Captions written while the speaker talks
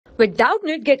With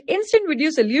Doubtnut, get instant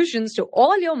video solutions to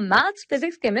all your maths,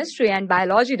 physics, chemistry, and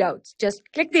biology doubts. Just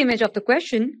click the image of the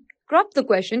question, crop the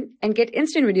question, and get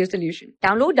instant video solution.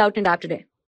 Download Doubtnut app today.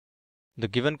 The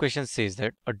given question says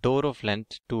that a door of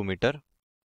length 2 meter,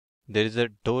 there is a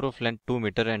door of length 2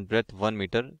 meter and breadth 1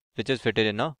 meter which is fitted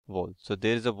in a wall. So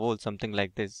there is a wall something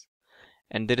like this,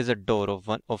 and there is a door of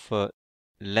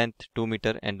length 2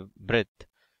 meter and breadth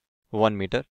 1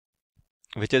 meter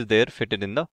which is there fitted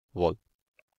in the wall.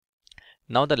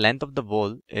 Now the length of the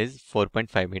wall is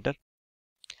 4.5 meter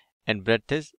and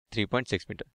breadth is 3.6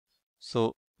 meter.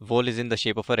 So wall is in the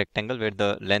shape of a rectangle where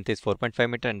the length is 4.5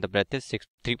 meter and the breadth is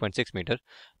 3.6 meter.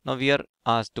 Now we are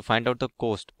asked to find out the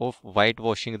cost of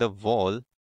whitewashing the wall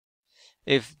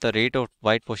if the rate of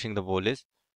whitewashing the wall is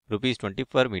rupees 20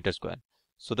 per meter square.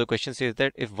 So the question says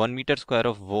that if 1 meter square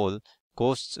of wall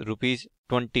costs rupees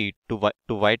 20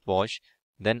 to whitewash,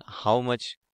 then how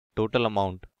much total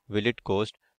amount will it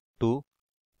cost to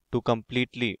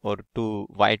completely or to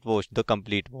whitewash the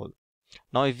complete wall?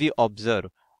 Now if we observe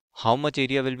how much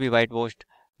area will be whitewashed,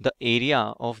 the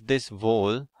area of this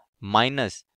wall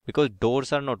minus, because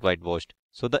doors are not whitewashed,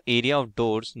 so the area of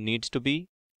doors needs to be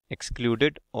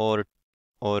excluded or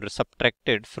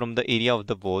subtracted from the area of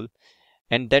the wall,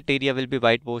 and that area will be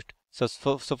whitewashed. So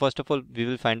first of all we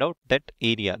will find out that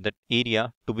area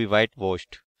to be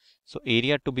whitewashed. So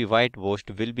area to be whitewashed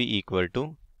will be equal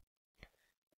to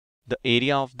the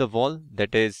area of the wall,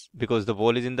 that is because the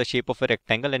wall is in the shape of a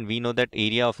rectangle and we know that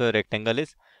area of a rectangle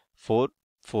is 4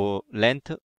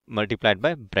 length multiplied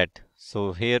by breadth.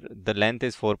 So here the length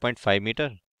is 4.5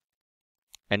 meter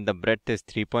and the breadth is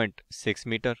 3.6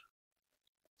 meter.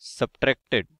 Subtract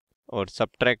the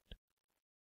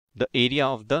area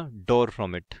of the door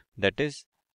from it, that is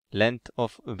length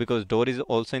of, because door is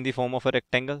also in the form of a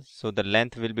rectangle, so the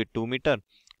length will be 2 meter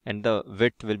and the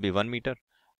width will be 1 meter.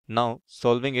 Now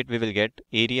solving it we will get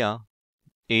area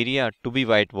to be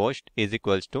whitewashed is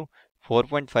equals to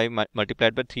 4.5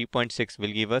 multiplied by 3.6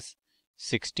 will give us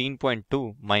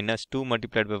 16.2 minus 2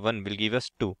 multiplied by 1 will give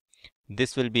us 2.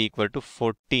 This will be equal to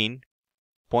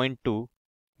 14.2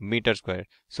 meter square.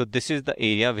 So this is the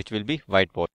area which will be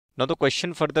whitewashed. Now the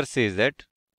question further says that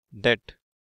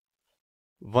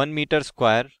 1 meter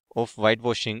square of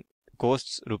whitewashing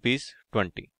costs rupees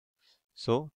 20.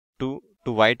 So to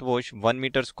whitewash 1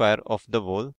 meter square of the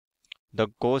wall, the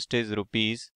cost is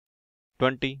rupees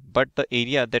 20, but the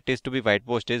area that is to be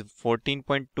whitewashed is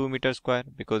 14.2 meter square,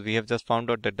 because we have just found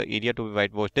out that the area to be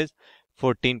whitewashed is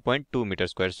 14.2 meter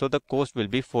square. So the cost will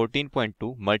be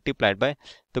 14.2 multiplied by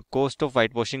the cost of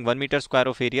whitewashing 1 meter square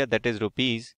of area, that is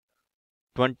rupees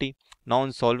 20. Now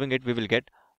on solving it we will get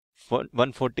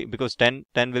 140, because 10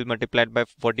 will multiply by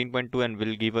 14.2 and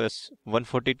will give us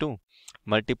 142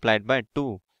 multiplied by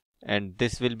 2, and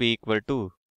this will be equal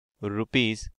to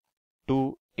rupees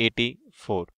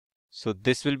 284. So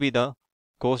this will be the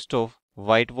cost of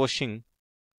whitewashing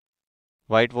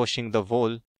the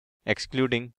wall,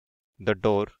 excluding the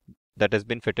door that has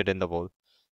been fitted in the wall.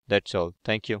 That's all.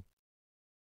 Thank you.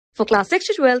 For class 6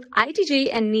 to 12, IIT JEE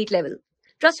and NEET level.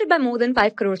 Trusted by more than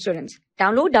 5 crore students.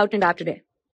 Download Doubtnut app today.